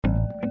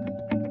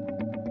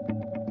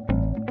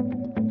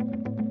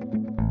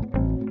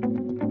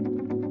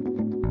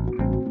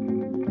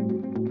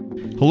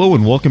Hello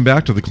and welcome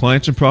back to the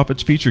Clients and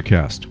Profits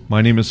Featurecast.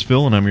 My name is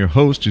Phil and I'm your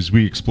host as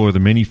we explore the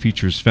many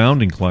features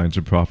found in Clients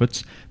and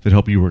Profits that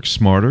help you work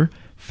smarter,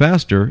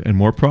 faster, and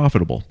more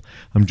profitable.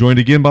 I'm joined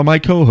again by my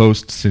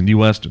co-host, Cindy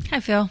Weston. Hi,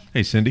 Phil.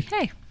 Hey, Cindy.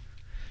 Hey.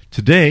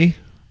 Today,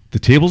 the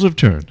tables have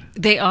turned.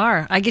 They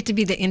are. I get to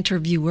be the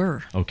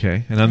interviewer.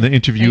 Okay, and I'm the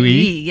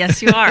interviewee.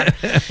 Yes, you are.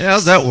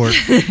 How's that work?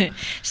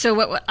 So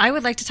what I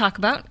would like to talk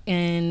about,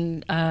 and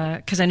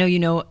because I know you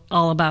know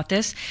all about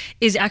this,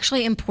 is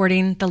actually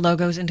importing the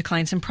logos into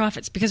Clients and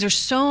Profits, because there's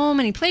so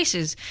many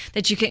places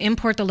that you can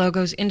import the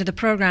logos into the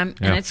program,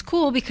 and it's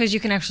cool because you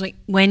can actually,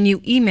 when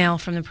you email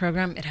from the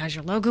program, it has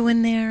your logo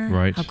in there.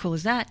 Right. How cool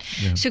is that?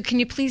 Yeah. So can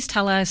you please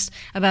tell us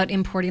about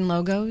importing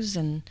logos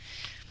and...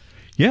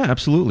 Yeah,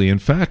 absolutely. In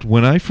fact,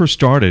 when I first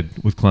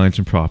started with Clients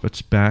and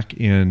Profits back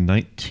in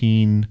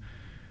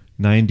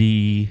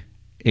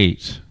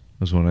 1998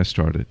 was when I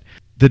started,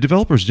 the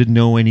developers didn't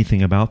know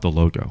anything about the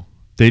logo.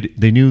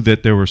 They knew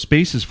that there were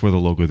spaces for the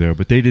logo there,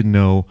 but they didn't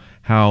know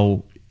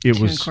how it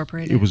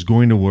was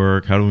going to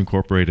work, how to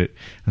incorporate it.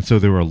 And so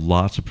there were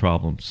lots of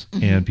problems.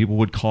 Mm-hmm. And people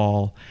would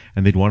call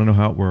and they'd want to know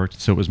how it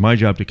worked. So it was my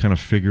job to kind of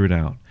figure it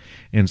out.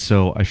 And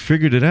so I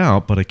figured it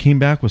out, but I came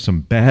back with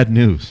some bad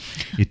news.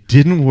 It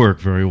didn't work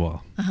very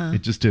well. Uh-huh.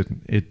 It just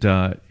didn't.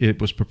 It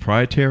was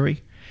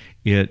proprietary.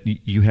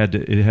 It had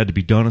to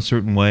be done a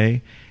certain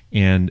way,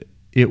 and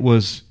it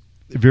was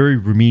very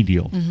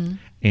remedial. Mm-hmm.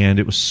 And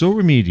it was so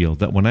remedial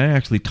that when I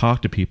actually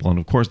talked to people, and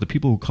of course the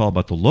people who call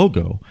about the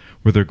logo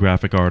were their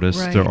graphic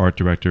artists, their art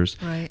directors,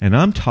 and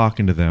I'm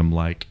talking to them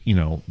like,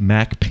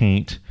 Mac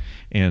Paint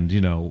and,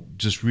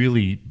 just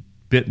really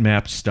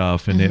bitmap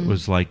stuff, and it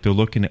was like they're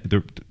looking at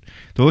me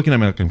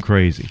like I'm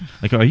crazy.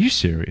 Like, are you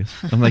serious?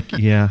 I'm like,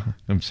 yeah,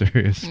 I'm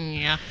serious.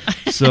 Yeah.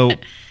 So,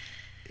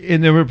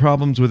 and there were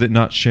problems with it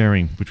not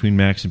sharing between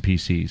Macs and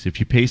PCs. If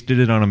you pasted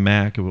it on a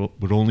Mac, it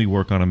would only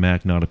work on a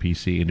Mac, not a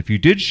PC. And if you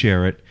did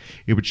share it,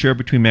 it would share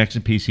between Macs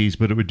and PCs,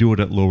 but it would do it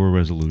at lower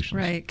resolutions.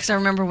 Right, because I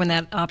remember when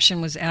that option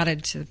was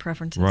added to the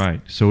preferences. Right.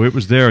 So it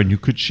was there, and you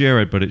could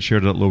share it, but it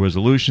shared it at low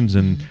resolutions.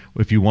 And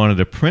if you wanted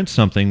to print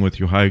something with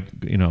your high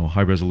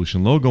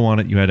resolution logo on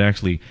it, you had to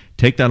actually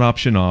take that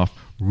option off,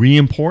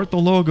 re-import the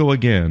logo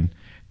again,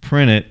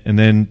 print it, and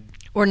then...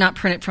 Or not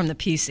print it from the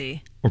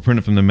PC. Or print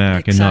it from the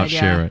Mac and not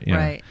share it. Yeah.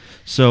 Right.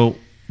 So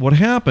what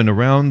happened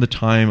around the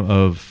time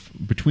of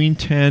between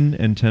 10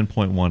 and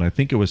 10.1, I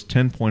think it was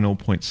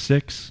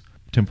 10.0.6,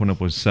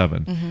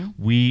 10.0.7,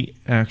 we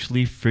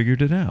actually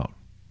figured it out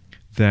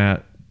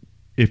that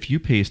if you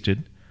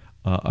pasted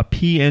a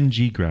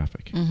PNG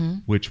graphic,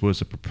 which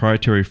was a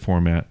proprietary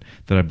format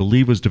that I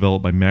believe was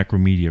developed by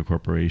Macromedia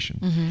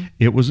Corporation,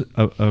 it was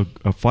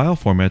a file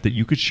format that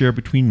you could share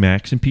between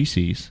Macs and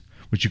PCs,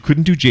 which you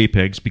couldn't do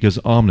JPEGs because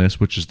Omnis,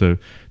 which is the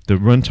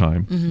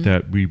runtime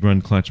that we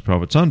run Clients and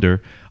Profits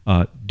under,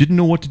 didn't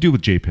know what to do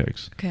with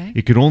JPEGs. Okay.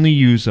 It could only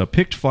use a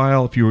PICT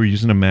file if you were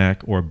using a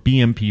Mac or a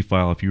BMP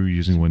file if you were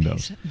using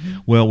Windows.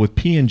 Well, with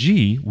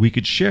PNG, we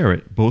could share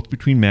it both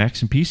between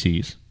Macs and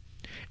PCs.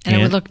 And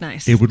it would look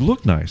nice. It would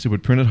look nice. It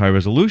would print at high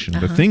resolution.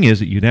 The thing is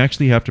that you'd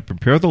actually have to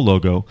prepare the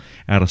logo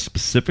at a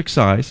specific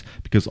size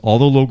because all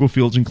the logo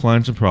fields in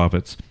Clients and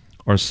Profits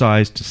are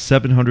sized to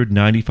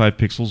 795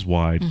 pixels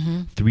wide,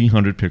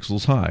 300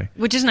 pixels high.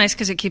 Which is nice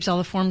because it keeps all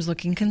the forms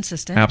looking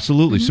consistent.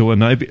 Absolutely. So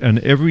in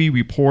every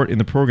report in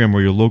the program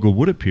where your logo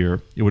would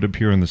appear, it would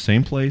appear in the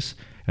same place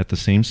at the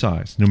same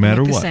size, no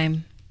matter what.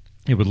 Same.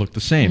 It would look the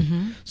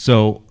same.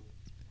 So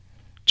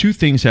two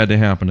things had to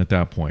happen at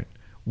that point.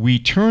 We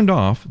turned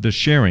off the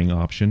sharing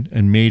option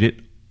and made it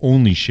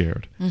only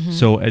shared.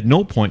 So at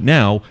no point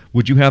now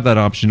would you have that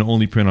option to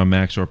only print on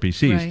Macs or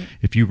PCs. Right.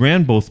 If you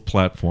ran both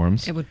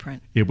platforms, it would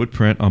print. It would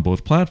print on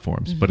both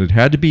platforms, but it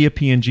had to be a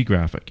PNG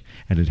graphic,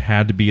 and it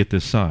had to be at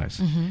this size.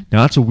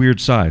 Now that's a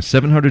weird size.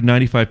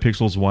 795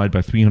 pixels wide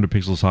by 300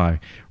 pixels high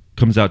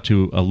comes out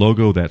to a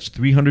logo that's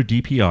 300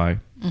 DPI,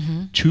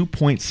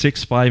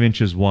 2.65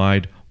 inches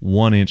wide,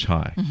 1 inch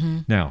high.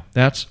 Now,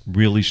 that's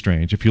really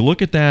strange. If you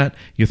look at that,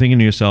 you're thinking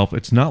to yourself,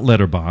 it's not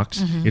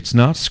letterbox, it's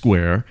not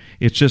square,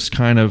 it's just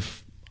kind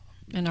of...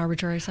 An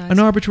arbitrary size? An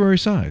arbitrary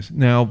size.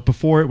 Now,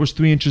 before it was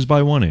 3 inches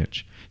by 1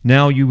 inch.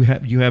 Now you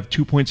have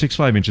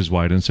 2.65 inches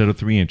wide instead of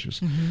 3 inches.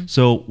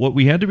 So what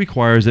we had to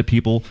require is that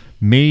people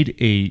made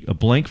a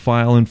blank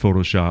file in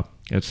Photoshop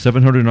at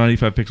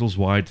 795 pixels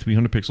wide,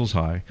 300 pixels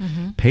high,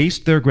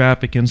 paste their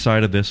graphic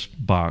inside of this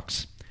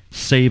box,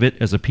 save it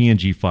as a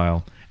PNG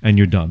file, and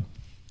you're done.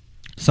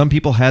 Some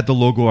people had the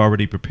logo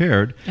already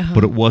prepared,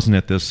 but it wasn't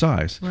at this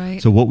size. Right.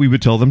 So what we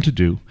would tell them to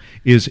do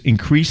is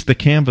increase the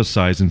canvas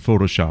size in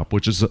Photoshop,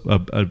 which is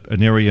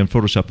an area in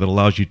Photoshop that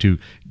allows you to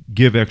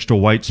give extra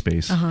white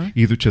space,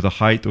 either to the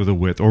height or the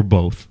width or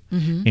both.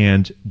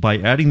 And by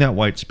adding that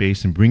white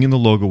space and bringing the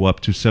logo up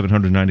to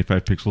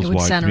 795 pixels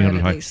wide,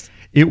 300 high,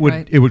 it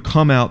would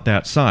come out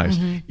that size.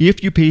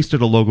 If you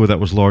pasted a logo that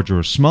was larger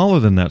or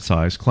smaller than that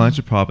size, Clients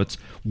and Profits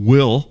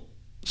will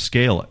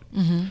scale it.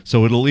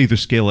 So it'll either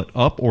scale it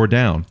up or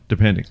down,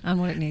 depending on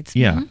what it needs.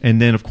 Yeah.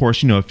 And then, of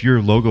course, if your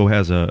logo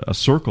has a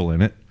circle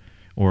in it,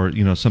 or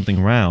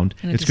something round,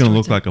 it's going to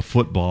look like a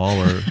football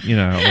or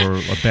or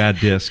a bad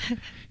disc.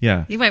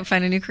 Yeah. You might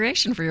find a new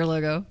creation for your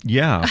logo.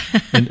 Yeah.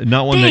 And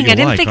not one Dang, that you I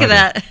didn't like. think of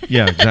that.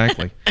 Yeah,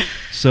 exactly.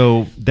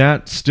 So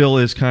that still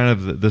is kind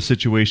of the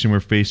situation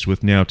we're faced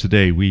with now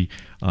today. We're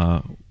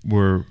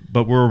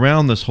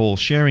around this whole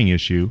sharing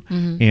issue,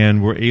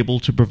 and we're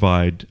able to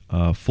provide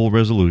full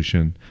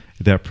resolution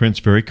that prints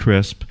very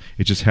crisp.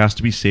 It just has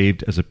to be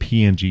saved as a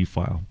PNG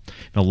file.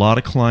 And a lot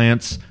of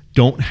clients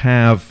don't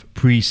have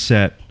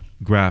preset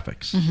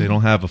graphics. They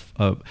don't have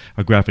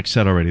a graphic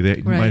set already.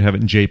 They might have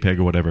it in JPEG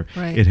or whatever.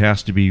 Right. It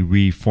has to be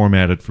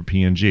reformatted for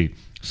PNG.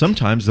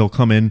 Sometimes they'll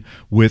come in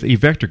with a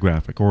vector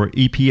graphic or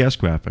EPS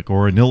graphic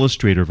or an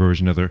Illustrator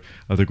version of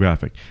the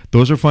graphic.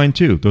 Those are fine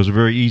too. Those are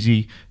very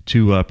easy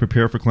to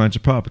prepare for clients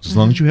and prospects. As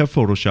long as you have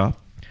Photoshop,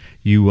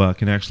 you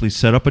can actually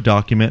set up a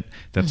document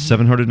that's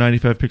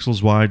 795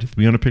 pixels wide,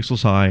 300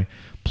 pixels high,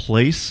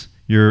 place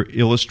your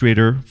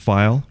Illustrator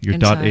file,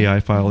 your .ai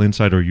file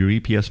inside, or your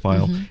EPS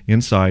file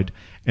inside,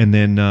 and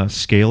then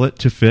scale it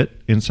to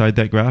fit inside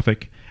that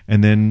graphic,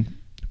 and then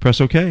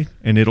press OK,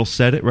 and it'll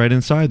set it right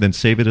inside. Then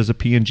save it as a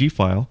PNG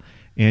file,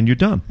 and you're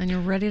done. And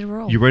you're ready to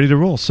roll. You're ready to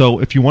roll. So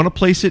if you want to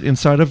place it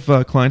inside of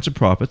Clients and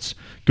Profits,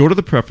 go to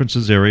the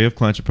Preferences area of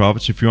Clients and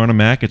Profits. If you're on a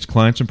Mac, it's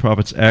Clients and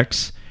Profits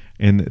X,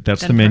 and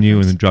that's the menu,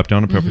 and then drop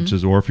down to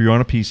Preferences. Or if you're on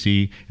a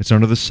PC, it's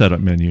under the Setup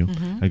menu,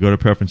 and go to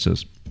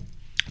Preferences.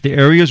 The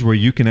areas where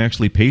you can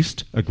actually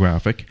paste a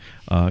graphic,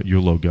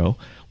 your logo,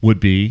 would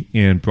be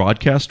in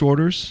broadcast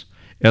orders,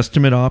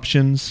 estimate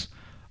options,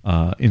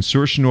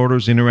 insertion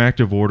orders,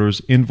 interactive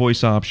orders,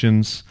 invoice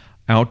options,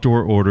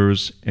 outdoor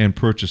orders, and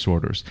purchase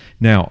orders.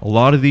 Now, a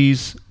lot of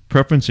these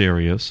preference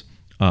areas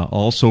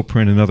also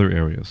print in other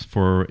areas.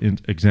 For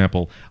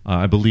example,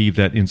 I believe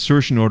that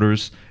insertion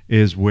orders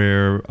is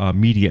where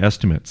media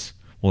estimates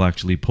will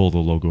actually pull the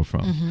logo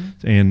from.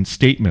 And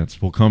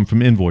statements will come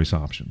from invoice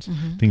options,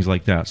 things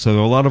like that. So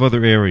there are a lot of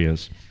other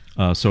areas.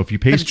 So if you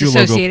paste your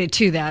logo... associated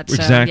to that. So,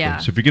 exactly. Yeah.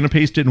 So if you're going to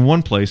paste it in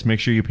one place, make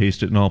sure you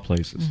paste it in all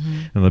places.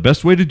 And the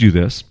best way to do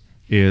this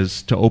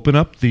is to open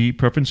up the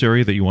preference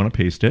area that you want to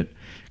paste it,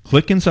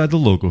 click inside the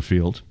logo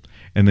field,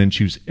 and then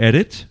choose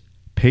Edit,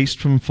 Paste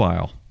from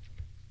File.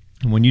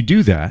 And when you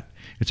do that,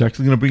 it's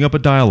actually going to bring up a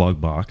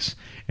dialog box.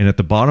 And at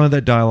the bottom of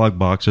that dialog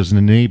box, there's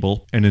an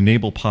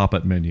Enable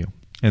pop-up menu.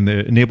 And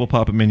the Enable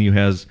pop-up menu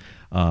has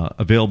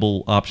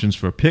available options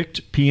for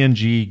PICT,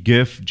 PNG,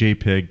 GIF,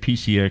 JPEG,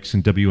 PCX,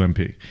 and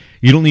WMP.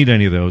 You don't need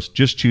any of those.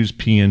 Just choose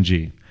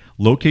PNG.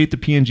 Locate the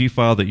PNG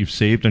file that you've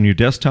saved on your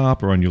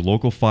desktop or on your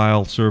local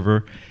file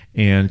server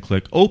and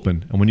click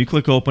Open. And when you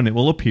click Open, it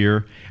will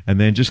appear, and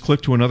then just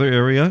click to another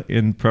area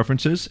in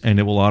Preferences, and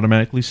it will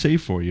automatically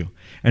save for you.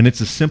 And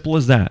it's as simple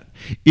as that.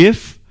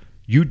 If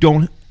you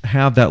don't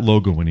have that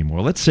logo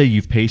anymore, let's say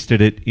you've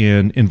pasted it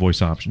in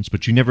invoice options,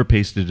 but you never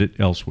pasted it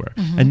elsewhere,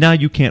 and now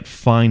you can't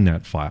find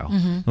that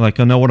file. Like,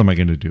 oh, now what am I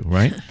going to do,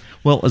 right?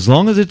 Well, as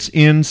long as it's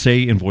in,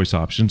 say, invoice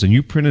options, and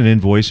you print an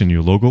invoice and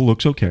your logo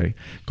looks okay,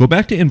 go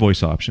back to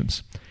invoice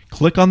options,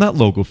 click on that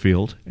logo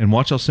field, and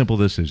watch how simple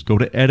this is. Go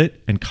to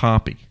Edit and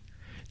Copy.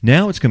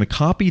 Now it's going to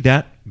copy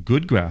that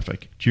good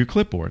graphic to your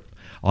clipboard.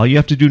 All you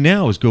have to do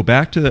now is go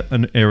back to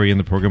an area in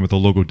the program where the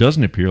logo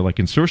doesn't appear, like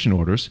insertion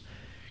orders,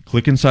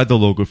 click inside the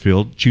logo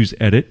field, choose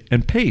Edit,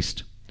 and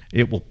Paste.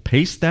 It will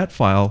paste that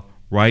file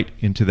right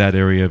into that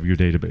area of your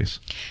database.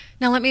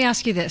 Now, let me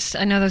ask you this.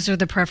 I know those are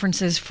the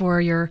preferences for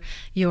your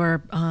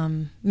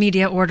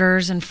media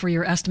orders and for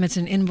your estimates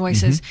and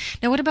invoices.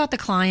 Now, what about the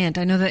client?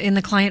 I know that in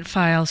the client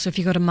file, so if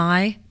you go to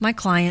My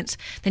Clients,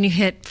 then you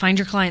hit Find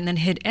Your Client, and then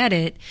hit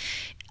Edit.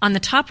 On the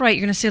top right,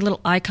 you're going to see a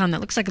little icon that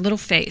looks like a little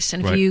face.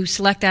 And if you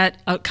select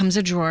that, out comes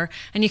a drawer,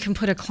 and you can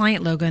put a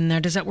client logo in there.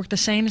 Does that work the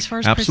same as far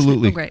as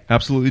Absolutely. Oh, great.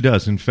 Absolutely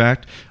does. In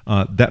fact,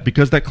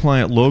 because that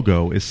client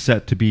logo is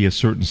set to be a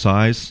certain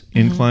size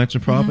in Clients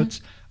and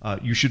Profits,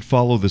 you should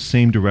follow the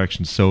same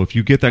directions. So if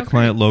you get that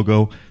client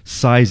logo,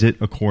 size it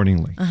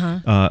accordingly.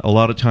 A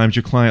lot of times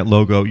your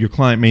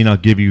client may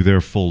not give you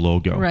their full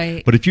logo.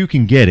 Right. But if you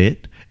can get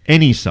it,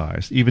 any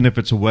size, even if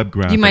it's a web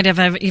graphic. You might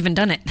have even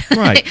done it.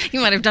 Right. You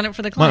might have done it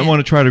for the client. Might want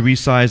to try to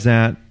resize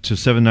that to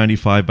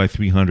 795 by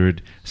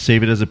 300,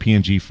 save it as a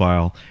PNG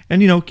file.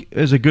 And,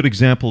 as a good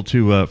example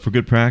for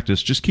good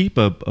practice, just keep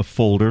a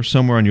folder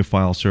somewhere on your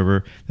file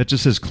server that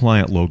just says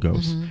client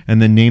logos,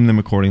 and then name them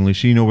accordingly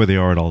so you know where they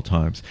are at all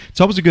times.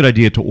 It's always a good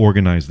idea to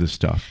organize this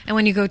stuff. And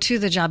when you go to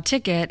the job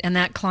ticket and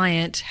that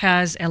client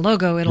has a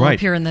logo, it'll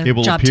appear in the it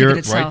will job appear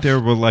ticket itself. Right there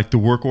where like the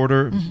work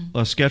order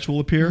sketch will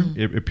appear.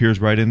 It appears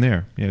right in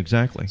there. Yeah,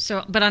 exactly.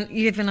 So, but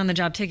even on the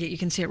job ticket, you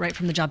can see it right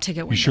from the job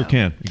ticket window. You sure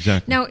can,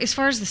 exactly. Now, as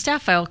far as the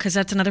staff file, because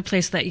that's another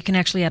place that you can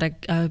actually add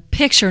a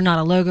picture, not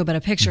a logo, but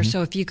a picture.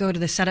 So if you go to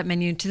the setup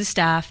menu to the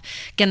staff,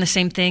 again, the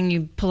same thing,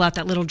 you pull out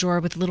that little drawer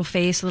with a little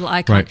face, a little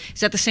icon. Right.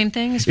 Is that the same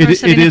thing as far as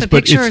setting up a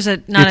picture, or is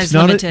it not as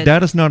limited?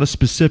 That is not a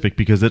specific,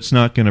 because it's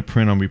not going to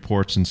print on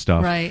reports and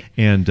stuff. Right.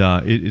 And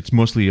it's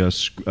mostly a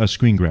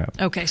screen grab.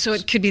 Okay, so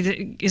it could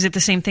be, is it the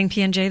same thing,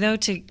 PNG, though,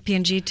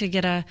 PNG to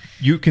get a...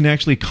 You can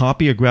actually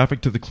copy a graphic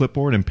to the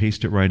clipboard clipboard and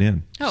paste it right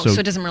in. Oh, so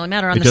it doesn't really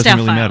matter on the staff file. It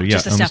doesn't really matter,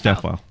 just on the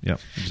staff file. Yeah,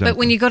 exactly. But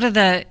when you go to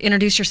the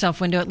Introduce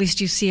Yourself window, at least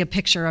you see a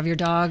picture of your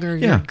dog or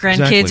your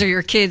grandkids or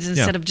your kids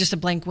instead of just a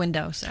blank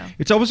window. So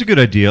it's always a good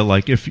idea.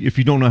 Like if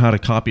you don't know how to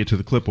copy it to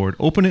the clipboard,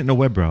 open it in a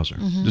web browser.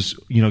 Just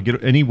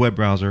get any web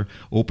browser,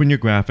 open your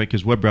graphic,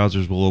 because web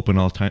browsers will open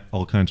all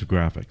kinds of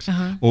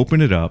graphics.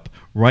 Open it up,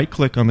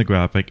 right-click on the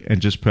graphic,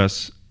 and just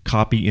press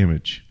Copy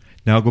Image.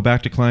 Now go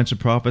back to Clients and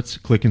Profits,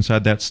 click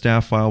inside that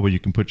staff file where you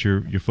can put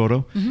your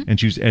photo, and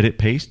choose Edit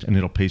Paste, and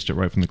it'll paste it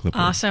right from the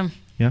clipboard. Awesome.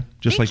 Yeah,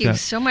 just like that. Thank you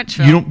so much,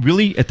 Phil. You don't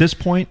really, at this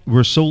point,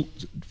 we're so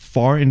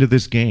far into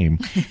this game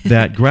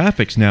that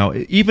graphics now,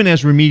 even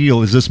as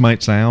remedial as this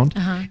might sound,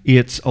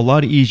 it's a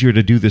lot easier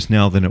to do this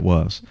now than it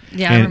was.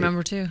 Yeah, I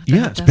remember too.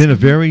 Yeah, it's been a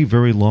very,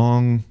 very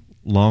long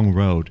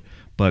road.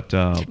 But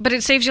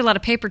it saves you a lot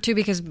of paper, too,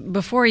 because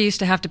before you used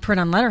to have to print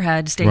on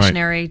letterhead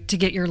stationery to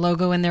get your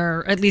logo in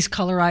there, or at least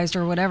colorized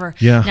or whatever.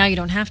 Yeah. Now you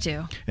don't have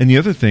to. And the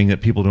other thing that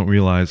people don't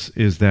realize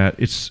is that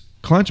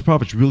Clients and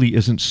Profits really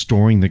isn't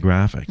storing the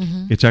graphic.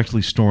 It's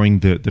actually storing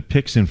the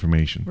PIX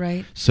information.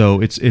 Right.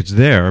 So it's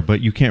there,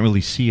 but you can't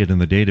really see it in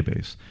the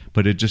database.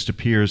 But it just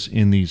appears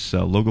in these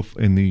logo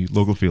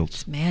fields.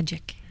 It's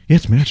magic. Yeah,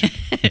 it's magic.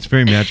 It's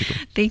very magical.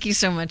 Thank you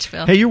so much,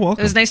 Phil. Hey, you're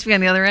welcome. It was nice to be on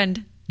the other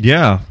end.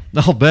 Yeah,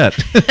 I'll bet.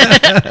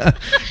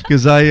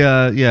 Because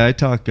I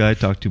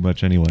talk too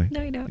much anyway.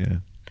 No, you don't. Yeah.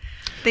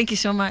 Thank you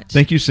so much.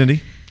 Thank you,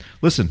 Cindy.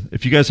 Listen,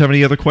 if you guys have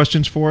any other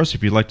questions for us,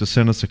 if you'd like to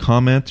send us a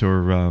comment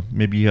or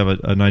maybe you have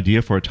an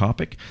idea for a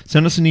topic,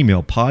 send us an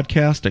email,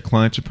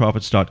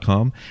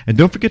 podcast@clientsandprofits.com. And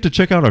don't forget to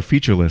check out our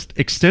feature list,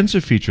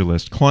 extensive feature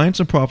list,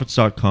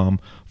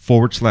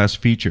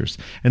 clientsandprofits.com/features.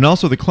 And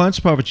also the Clients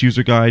and Profits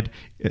user guide,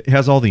 it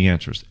has all the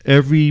answers.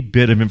 Every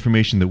bit of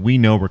information that we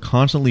know, we're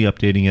constantly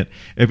updating it.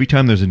 Every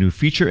time there's a new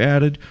feature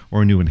added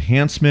or a new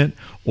enhancement,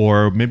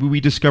 or maybe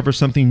we discover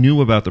something new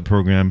about the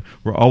program,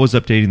 we're always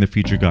updating the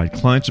feature guide,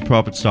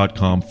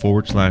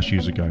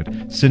 clientsandprofits.com/user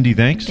guide. Cindy,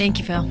 thanks. Thank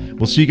you, Phil.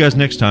 We'll see you guys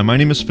next time. My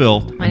name is Phil.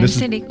 My name is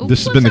Cindy.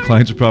 This has been the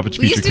Clients and Profits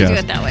Feature Cast. We used to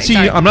do it that way. See,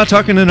 I'm not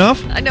talking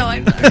enough? I know. We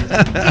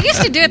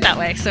used to do it that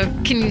way. So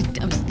can you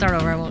start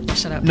over? I won't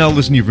shut up. No,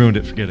 listen, you've ruined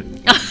it. Forget it.